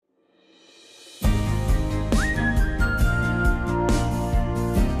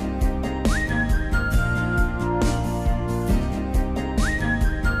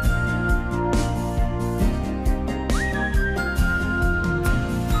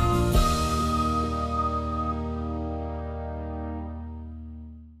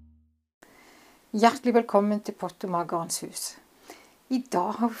Hjertelig velkommen til Pottemakerens Hus. I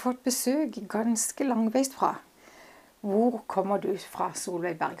dag har vi fått besøk ganske langveist fra. Hvor kommer du fra,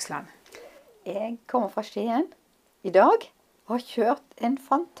 Solveig Bergsland? Jeg kommer fra Skien i dag og har kjørt en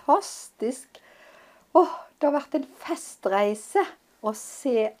fantastisk... det har vært en festreise å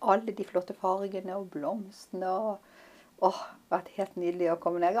se alle de flotte fargene og blomstene. Det har vært helt nydelig å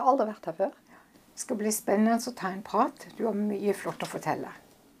komme ned. Jeg har aldri vært her før. Det skal bli spennende å ta en prat. Du har mye flott å fortelle.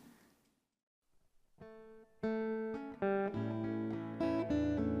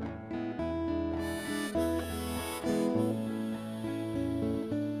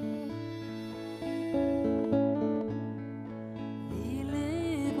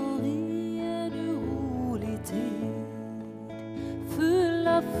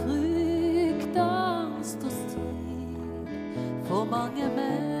 Frykt, angst og strid. For mange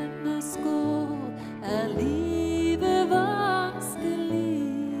mennesker livet vanskelig.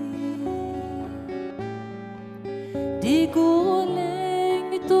 De går og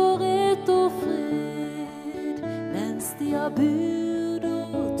lengter etter fred, mens de har byrder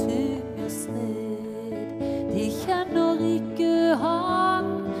tyngre sned. De kjenner ikke Han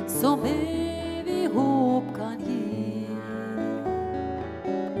som evig håp kan gi.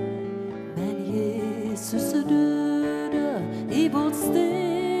 Jesus døde i vårt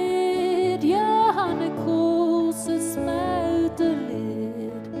sted, ja, han korsets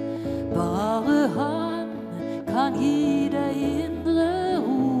smerteled. Bare han kan gi deg indre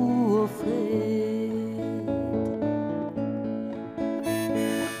ro og fred.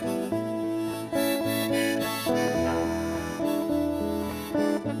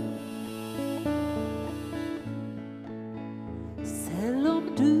 Selv om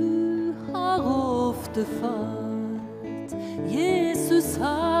du ofte falt, Jesus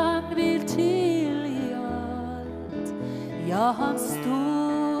han vil tilgi alt. Ja, han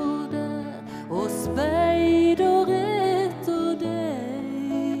står der og speider etter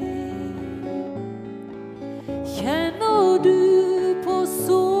deg. Kjenner du på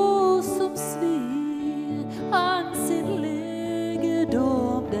sår som svir, han sin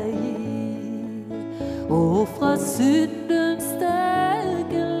legedom deg gir, og fra syndens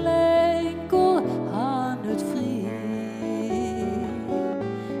sterke lenker han utfri.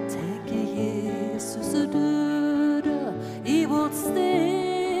 Tenker Jesus døde i vårt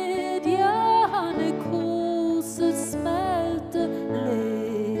sted, ja, han korsets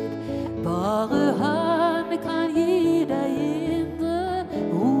smerteled. Bare han kan gi deg indre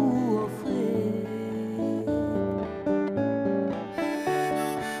ro og fred.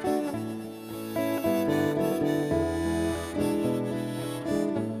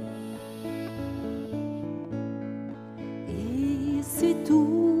 Sitt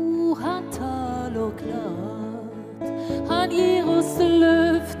ord han taler klart, han gir oss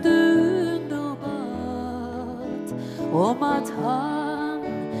løfte underbart, om at han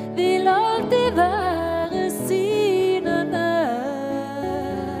vil alltid være sine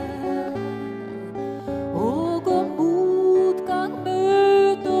nær. Og om motgang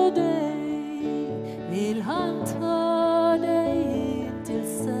møter deg, vil han ta deg inn til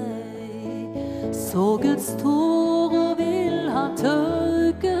seg. Sorgens tårer vil han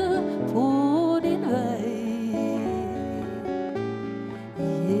tørke på din vei.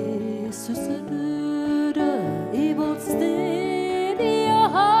 Jesus døde i vårt sted, ja,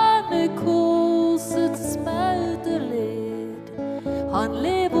 han korsets smerteled. Han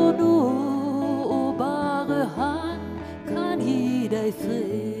lever nå, og bare han kan gi deg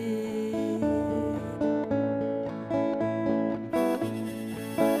fred.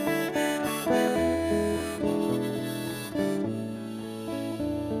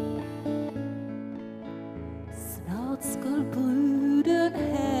 Skal bruden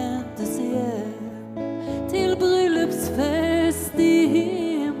hentes hjem til bryllupsfest i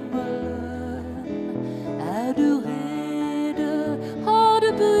himmelen? Du rede? Har du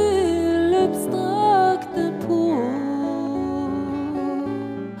bryllupsdrakten på?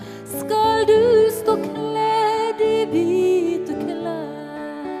 Skal du stå kledd i hvite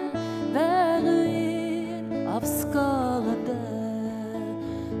klær, være en av skaren der,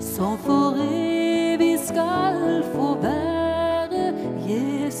 som for evig skal få være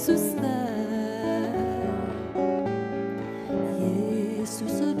Jesus nær.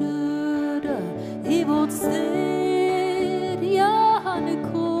 Jesus døde i vårt sted, ja, han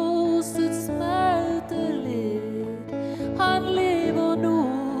korsets smerteled. Han lever nå,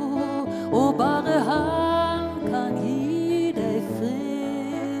 og bare han kan gi deg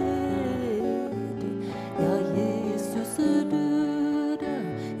fred. Ja, Jesus døde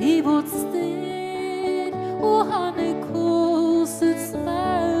i vårt sted, og han korsets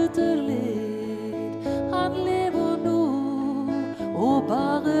smerteled.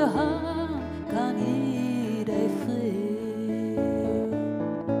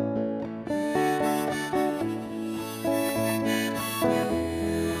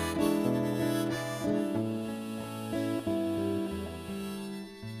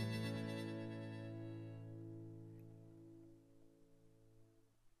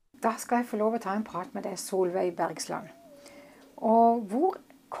 Da skal jeg få lov å ta en prat med deg, Solveig Bergsland. Og hvor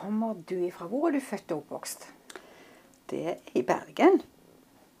kommer du ifra? Hvor er du født og oppvokst? Det er i Bergen.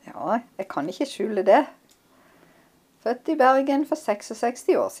 Ja, jeg kan ikke skjule det. Født i Bergen for 66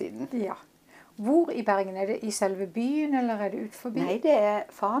 år siden. Ja. Hvor i Bergen? Er det i selve byen, eller er det ut forbi? Nei, det er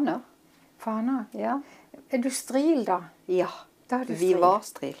Fana. Fana? Ja. Er du Stril da? Ja, Da er du vi Stril. var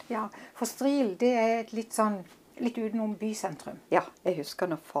Stril. Ja, for Stril, det er et litt utenom bysentrum. Ja, jeg husker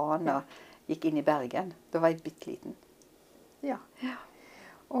når Fana gikk inn i Bergen. Da var jeg bitteliten. Ja.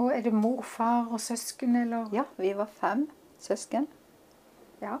 Og er det mor, far og søsken, eller? Ja, vi var 5 søsken.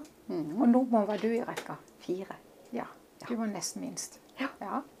 Ja. Og nå var du i rekka? 4. Ja, du var nesten minst. Ja.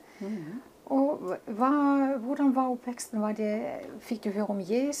 Og hvordan var oppveksten? Fikk du høre om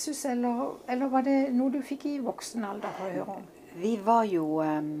Jesus, eller var det noe du fikk i voksen alder for å høre om? Vi var jo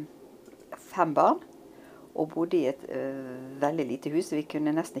 5 barn, og bodde i et veldig lite hus. Vi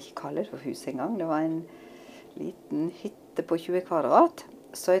kunne nesten ikke kalle det for hus engang. Det var en liten hytte på 20 kvadrat.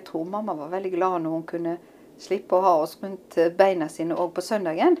 Så jeg tror mamma var veldig glad når hun kunne slippe å ha oss rundt beina sine også på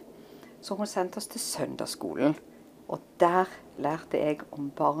søndagen. Så hun sendte oss til søndagsskolen. Og der lærte jeg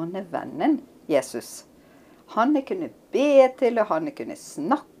om barnevennen Jesus. Han jeg kunne be til, og han jeg kunne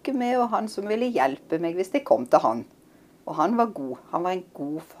snakke med, og han som ville hjelpe meg hvis jeg kom til han. Og han var god. Han var en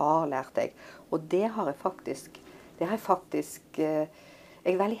god far, lærte jeg. Og det har jeg faktisk jeg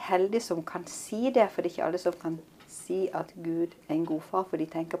er veldig heldig som kan si det, for det er ikke alle som kan si at Gud er en god far, for de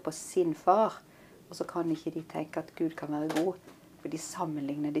tenker på sin far. Og så kan ikke de tenke at Gud kan være god, for de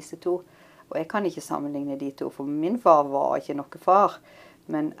sammenligner disse to. Og jeg kan ikke sammenligne de to, for min far var ikke noe far.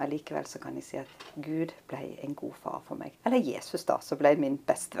 Men allikevel så kan jeg si at Gud ble en god far for meg. Eller Jesus da, så ble min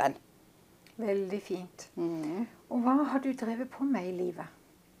bestevenn. Veldig fint. Og hva har du drevet på med i livet?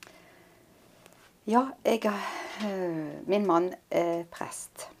 Ja, min mann er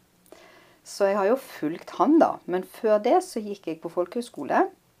prest. Så jeg har jo fulgt han da. Men før det så gikk jeg på folkehøyskole.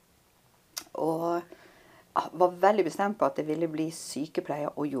 Og var veldig bestemt på at jeg ville bli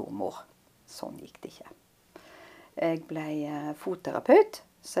sykepleier og jordmor. Sånn gikk det ikke. Jeg ble fotterapeut,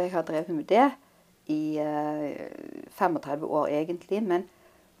 så jeg har drevet med det i 35 år egentlig. Men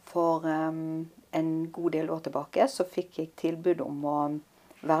for en god del år tilbake så fikk jeg tilbud om å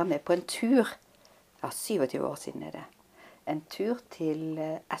være med på en tur. Ja, 27 år siden er det. En tur til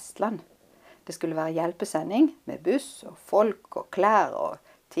Estland. Det skulle være hjelpesending med buss og folk og klær og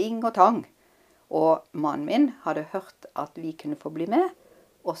ting og tang. Og mannen min hadde hørt at vi kunne få bli med,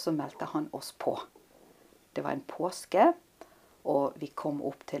 og så meldte han oss på. Det var en påske, og vi kom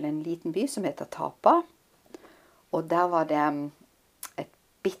opp til en liten by som heter Tapa. Og der var det et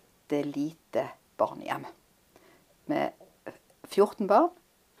bitte lite barnehjem med 14 barn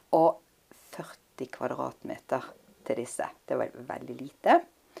og 40 kvadratmeter til disse. Det var veldig lite.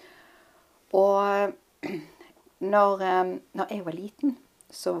 Og når jeg var liten,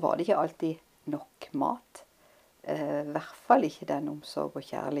 så var det ikke alltid nok mat. I hvert fall ikke den omsorg og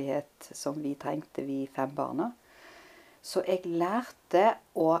kjærlighet som vi trengte, vi 5 barna. Så jeg lærte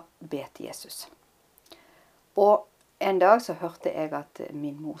å be til Jesus. Og en dag så hørte jeg at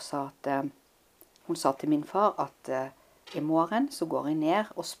min mor hun sa til min far at i morgen så går jeg ned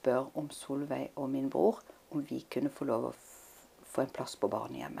og spør om Solveig og min bror om vi kunne få lov å få en plass på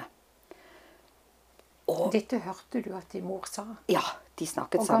barnehjemmet. Dette hørte du at din mor sa? Ja, de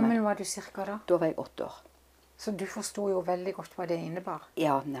snakket sammen. Hvor gammel var du cirka da? Da var jeg 8 år. Så du forstod jo veldig godt hva det innebar.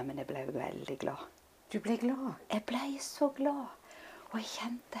 Ja, men jeg ble veldig glad. Du ble glad? Jeg ble så glad. Og jeg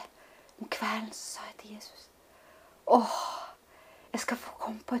kjente, om kvelden så sa jeg til Jesus, jeg skal få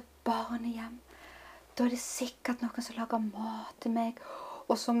komme på et barnehjem. Da er det sikkert noen som lager mat til meg,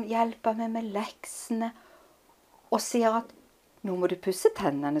 og som hjelper meg med leksene, og sier at, nå må du pusse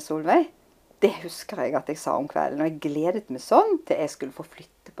tennene, Solveig. Det husker jeg at jeg sa om kvelden, og jeg gledet meg sånn til jeg skulle få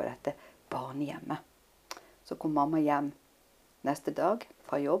flytte på dette barnehjemmet. Så kom mamma hjem neste dag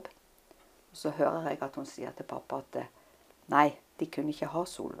fra jobb, og så hører jeg at hun sier til pappa at nei, de kunne ikke ha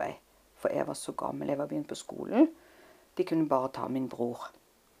Solveig, for jeg var så gammel, jeg var begynt på skolen. De kunne bare ta min bror.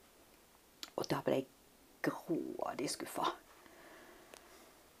 Og da ble jeg grådig skuffet.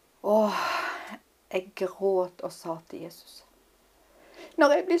 Jeg gråt og sa til Jesus,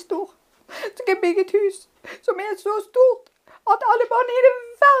 når jeg blir stor, så skal jeg bygge et hus som er så stort at alle barn i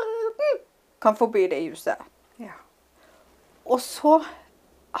verden kan få bo i det huset. Ja. Og så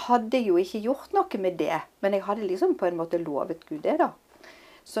hadde jeg jo ikke gjort noe med det, men jeg hadde liksom på en måte lovet Gud det da.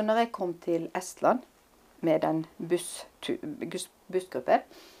 Så når jeg kom til Estland med den bussgruppen,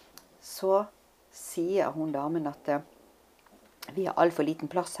 så sier hun damen at vi har alt for liten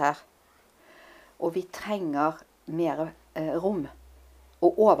plass her, og vi trenger mer rom.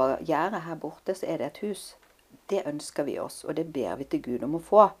 Og over gjerdet her borte så det et hus. Det ønsker vi oss, og det ber vi til Gud om å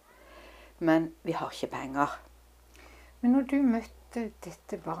få. Men vi har ikke penger. Men når du møtte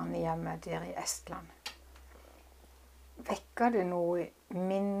dette barnehjemmet der i Estland, vekker det noe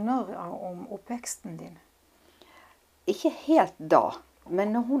minner om oppveksten din? Ikke helt da,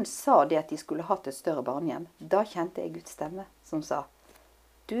 men når hun sa det at de skulle hatt et større barnehjem, da kjente jeg Guds stemme som sa,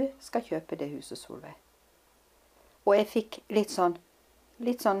 du skal kjøpe det huset, Solveig. Og jeg fikk litt sånn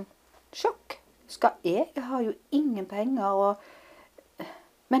sjokk. Jeg har jo ingen penger,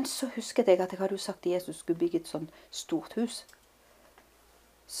 men så husket jeg at jeg hadde jo sagt at Jesus skulle bygge et sånn stort hus.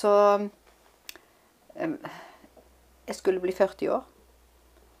 Så jeg skulle bli 40 år,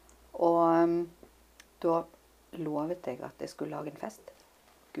 og da lovet jeg at jeg skulle lage en fest.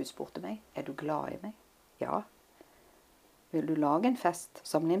 Gud spurte meg, du glad i meg? Ja. Vil du lage en fest,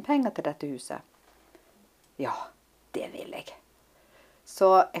 samle inn penger til dette huset? Ja, det vil jeg. Så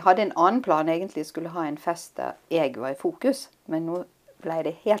jeg hadde en annen plan, egentlig skulle ha en fest der jeg var i fokus, men nå ble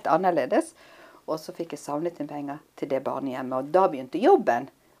det helt annerledes, og så fikk jeg samlet inn penger til det barnehjemmet, og da begynte jobben,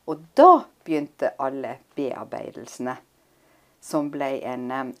 og da begynte alle bearbeidelsene, som ble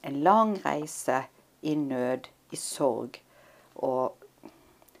en lang reise i nød, i sorg, og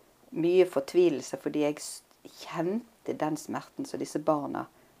mye fortvilelse, fordi jeg kjente den smerten som disse barna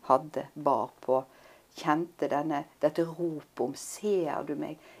hadde, bar på, kjente dette rop om, ser du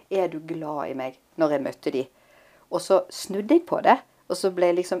meg, du glad i meg, når jeg møtte de. Og så snudde jeg på det, og så ble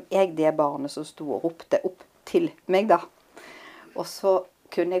liksom jeg det barnet som sto og ropte opp til meg da. Og så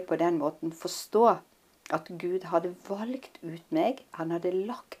kunne jeg på den måten forstå at Gud hadde valgt ut meg, han hadde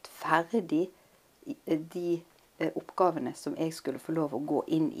lagt ferdig de oppgavene som jeg skulle få lov å gå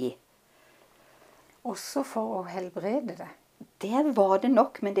inn i. Også for å helbrede det? Det var det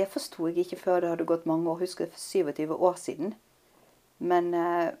nok, men det forstod jeg ikke før det hadde gått mange år, husker 27 år siden. Men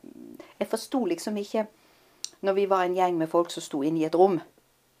jeg forstod liksom ikke, når vi var en gjeng med folk som sto inne i et rom,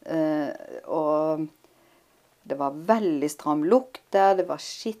 og det var veldig stram lukt der, det var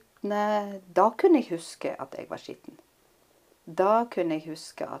skittende, da kunne jeg huske at jeg var skitten. Da kunne jeg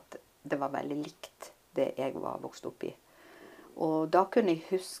huske at det var veldig likt det jeg var vokst opp i. Og da kunne jeg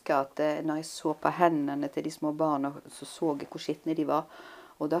huske at når jeg så på hendene til de små barna, så jeg hvor skittne de var.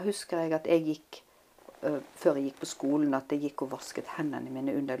 Og da husker jeg at jeg gikk, før jeg gikk på skolen, at jeg gikk og vasket hendene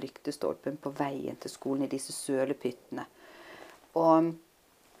mine under lyktestolpen på veien til skolen i disse sølepyttene. Og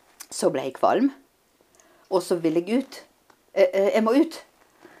så ble jeg kvalm. Og så ville jeg ut. Jeg må ut.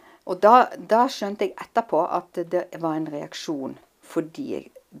 Og da skjønte jeg etterpå at det var en reaksjon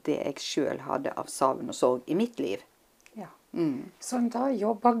fordi det jeg selv hadde av savn og sorg i mitt liv. Ja. Så da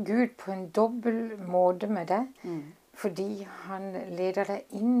jobber Gud på en dobbel måte med det, fordi han leder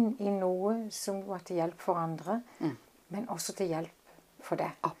deg inn i noe som var til hjelp for andre, men også til hjelp for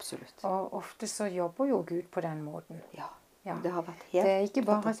deg. Absolutt. Og ofte så jobber jo Gud på den måten. Ja, Ja. det har vært helt... Det er ikke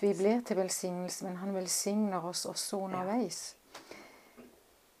bare at vi blir til velsignelse, men han velsigner oss også underveis.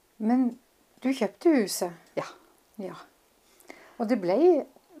 Men du kjøpte huset. Ja. Ja. Og det ble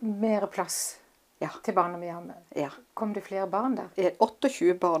mer plass til barnehjemmet. Ja. Kom det flere barn der?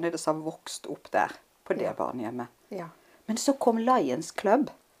 28 barn det som vokst opp der, på det barnehjemmet. Ja. Men så kom Lions Club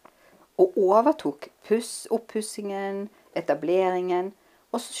og overtok oppussingen, etableringen.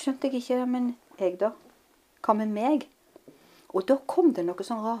 Og så skjønte jeg ikke, men jeg da? Hva med meg? Og da kom det noe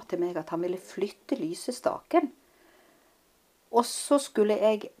sånn rart til meg at han ville flytte lysestaken. Og så skulle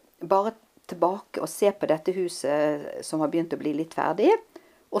jeg bare tilbake og se på dette huset som har begynt å bli litt ferdig.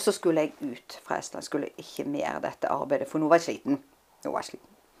 Og så skulle jeg ut fra Estland. Skulle ikke mer dette arbeidet, for nå var jeg sliten.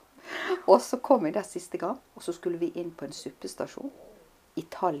 Og så kom jeg der siste gang, og så skulle vi inn på en suppestasjon i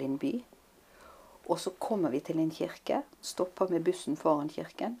Tallinn by. Og så kommer vi til en kirke, stopper med bussen foran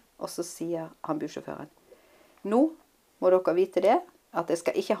kirken, og så sier han bussjåføren, nå må dere vite det, at jeg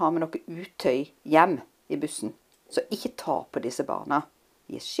skal ikke ha med noe utøy hjem i bussen. Så ikke ta på disse barna.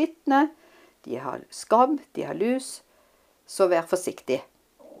 De er skittne, de har skabb, de har lus, så vær forsiktig.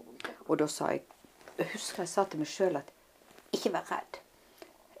 Og da sa jeg husker jeg sa til meg selv at ikke vær redd.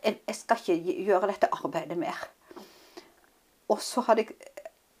 Jeg skal ikke gjøre dette arbeidet mer. Og så hadde jeg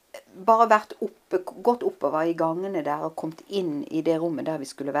bare gått oppover i gangene der og kommet inn i det rommet der vi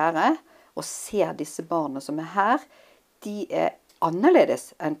skulle være, og ser disse barna som er her, de er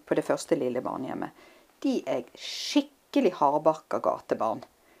annerledes enn på det første lille barnehjemmet. De er skikkelig hardbarka gatebarn.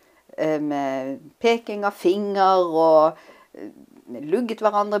 Med peking av finger og lugget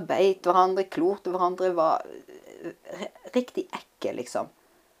hverandre, beit hverandre, klorte hverandre, var riktig ekkel, liksom.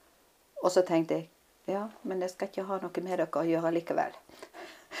 Og så tenkte jeg, ja, men jeg skal ikke ha noe med dere å gjøre likevel.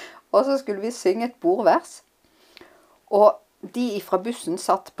 Og så skulle vi synge et bordvers. Og de fra bussen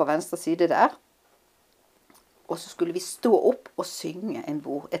satt på venstre side der. Og så skulle vi stå opp og synge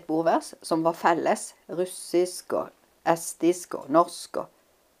et bordvers som var felles. Russisk og estisk og norsk og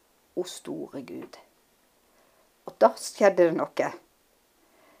 «O store Gud». Og da skjedde det noe.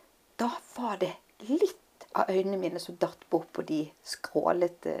 Da var det litt av øynene mine som datt bort på de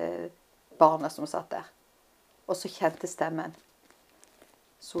skrålete barna som satt der. Og så kjente stemmen.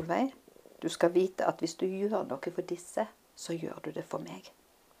 Solveig, du skal vite at hvis du gjør noe for disse, så gjør du det for meg.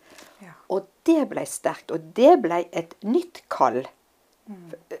 Ja. Og det ble sterkt, og det ble et nytt kall.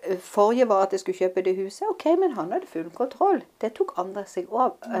 Forrige var at jeg skulle kjøpe det huset. Ok, men han hadde full kontroll. Det tok andre seg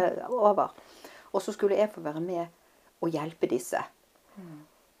over. Og så skulle jeg få være med og hjelpe disse.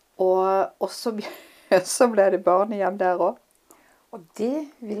 Og så ble det barnehjem der også. Og det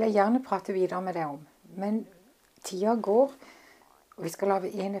vil jeg gjerne prate videre med deg om. Men tida går, og vi skal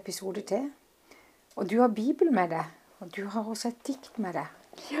lage en episode til. Og du har Bibel med deg, og du har også et dikt med deg.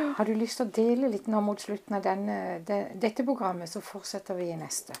 Ja. Har du lyst til å dele litt nå mot slutten av dette programmet, så fortsetter vi i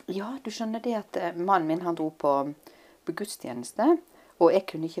neste. Ja, du skjønner det at mannen min han dro på gudstjeneste, og jeg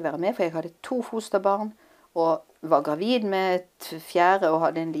kunne ikke være med, for jeg hadde 2 fosterbarn, og var gravid med et 4. og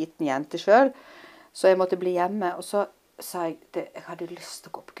hadde en liten jente selv, så jeg måtte bli hjemme. Og så sa jeg jeg hadde lyst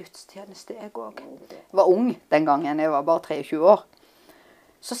til å gå på gudstjeneste, jeg også. Jeg var ung den gangen, jeg var bare 23 år.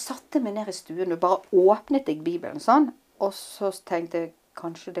 Så satte jeg meg ned i stuen, og bare åpnet jeg Bibelen sånn, og så tenkte jeg,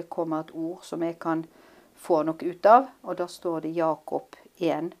 kanskje det kommer et ord som jeg kan få noe ut av. Og da står det Jakob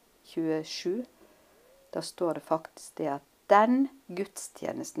 1:27. Da står det faktisk det at den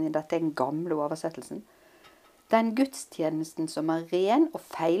gudstjenesten, dette er den gamle oversettelsen, den gudstjenesten som er ren og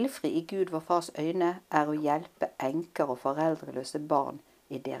feilfri i Gud vår fars øyne, er å hjelpe enker og foreldreløse barn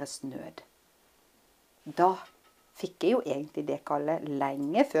i deres nød. Da fikk jeg jo egentlig det kallet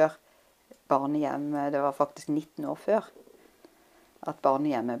lenge før barnehjem. Det var faktisk 19 år før at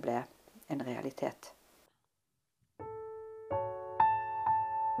barnehjemmet ble en realitet.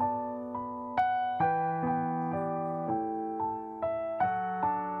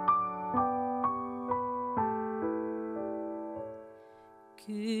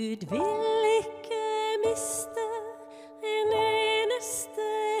 Gud vil ikke miste en eneste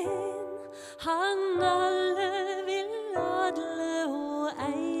en. Han alle vil adle og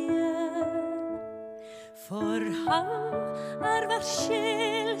eie. For han er hver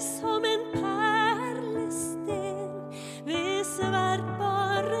sjel som en perlesten, hvis hvert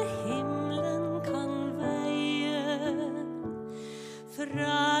bare himmelen kan veie.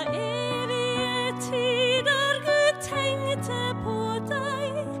 Fra evige tider Gud tenkte på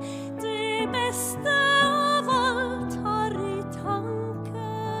deg, det beste av alt har i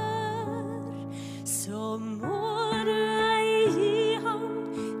tanker. Så må du ei gi ham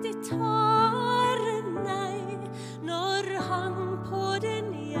ditt harde nei, når han på din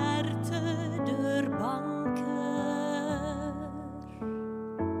hjertedør banker.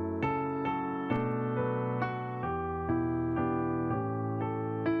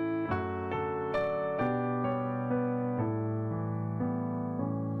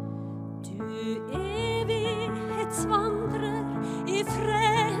 Du evighetsvandrer i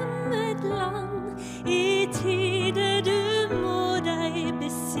fremmed land, i tide du må deg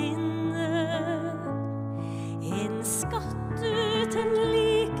besinne. En skatt uten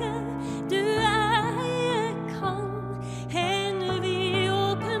like du eie kan, en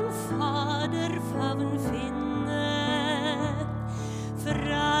vidåpen faderfavn finne.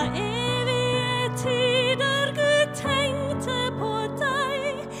 Fra evige tider Gud tenkte på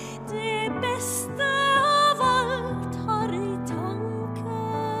deg, det beste av alt har i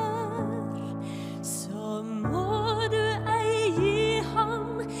tanker. Så må du ei gi ham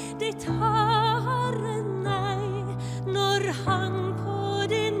ditt harde nei, når han på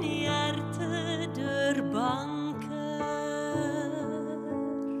din hjertedør banker.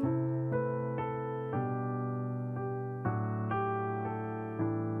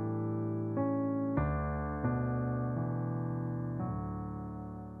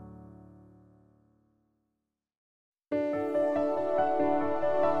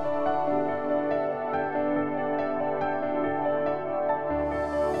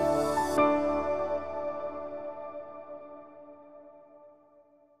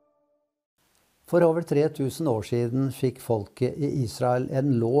 For over 3000 år siden fikk folket i Israel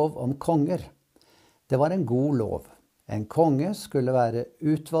en lov om konger. Det var en god lov. En konge skulle være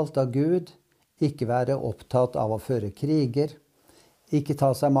utvalgt av Gud, ikke være opptatt av å føre kriger, ikke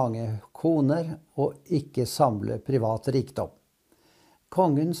ta seg mange koner og ikke samle privat rikdom.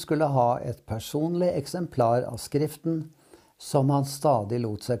 Kongen skulle ha et personlig eksemplar av Skriften som han stadig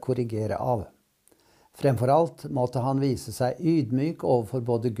lot seg korrigere av. Fremfor alt måtte han vise seg ydmyk overfor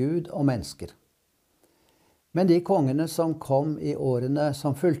både Gud og mennesker. Men de kongene som kom i årene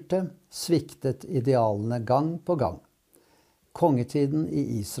som fulgte, sviktet idealene gang på gang. Kongetiden i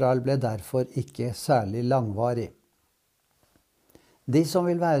Israel ble derfor ikke særlig langvarig. De som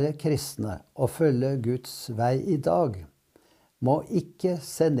vil være kristne og følge Guds vei i dag, må ikke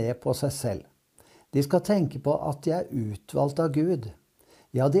se ned på seg selv. De skal tenke på at de er utvalgt av Gud.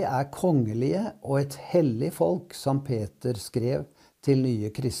 Ja, de er kongelige og et hellig folk, som Peter skrev til nye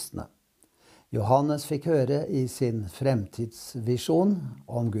kristne. Johannes fikk høre i sin fremtidsvisjon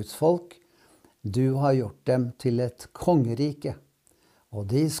om Guds folk: «Du har gjort dem til et kongerike, og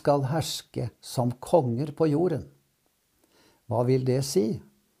de skal herske som konger på jorden.» Hva vil det si?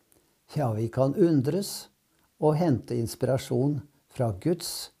 Ja, vi kan undres og hente inspirasjon fra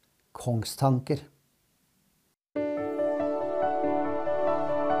Guds kongstanker.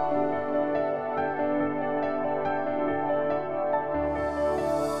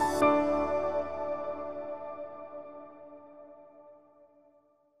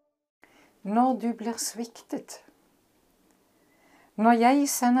 Når du blir sviktet. Når jeg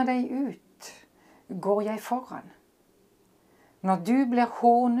sender deg ut, går jeg foran. Når du blir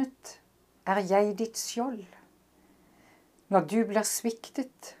hånet, er jeg ditt skjold. Når du blir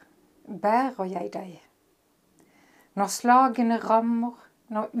sviktet, bærer jeg deg. Når slagene rammer,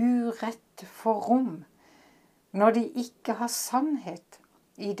 når urett får rom, når de ikke har sannhet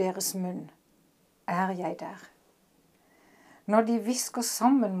i deres munn, er jeg der. Når de hvisker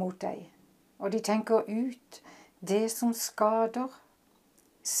sammen mot deg, og de tenker ut det som skader,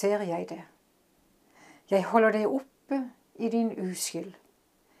 ser jeg det. Jeg holder deg oppe i din uskyld.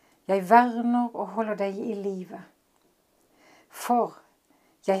 Jeg verner og holder deg i live. For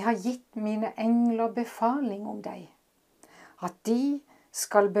jeg har gitt mine engler befaling om deg, at de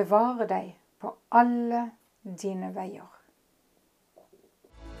skal bevare deg på alle dine veier.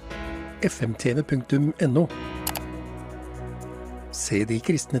 fmtv.no. Se de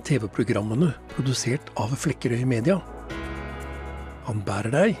kristne TV-programmene produsert av Flekkerøy Media. Han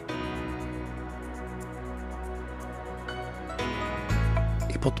bærer deg.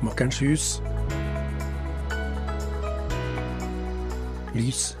 I Pottemakerens hus.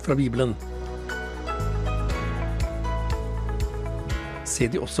 Lys fra Bibelen. Se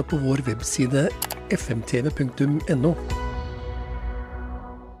de også på vår webside fmtv.no.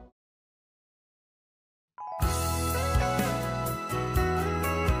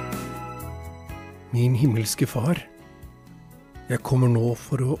 Min himmelske Far, jeg kommer nå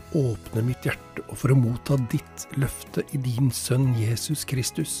for å åpne mitt hjerte og for å motta ditt løfte i din Sønn Jesus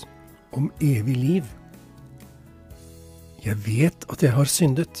Kristus om evig liv. Jeg vet at jeg har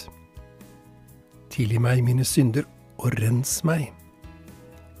syndet. Tilgi meg mine synder og rens meg.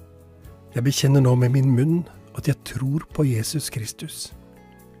 Jeg bekjenner nå med min munn at jeg tror på Jesus Kristus,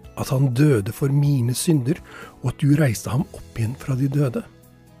 at han døde for mine synder og at du reiste ham opp igjen fra de døde.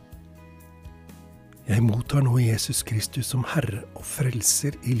 Jeg mottar nå Jesus Kristus som Herre og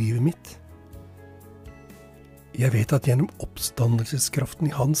Frelser i livet mitt. Jeg vet at gjennom oppstandelseskraften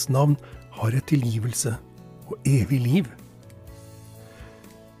i hans navn har jeg tilgivelse og evig liv.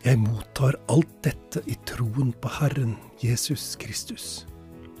 Jeg mottar alt dette i troen på Herren Jesus Kristus.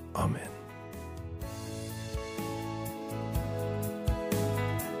 Amen.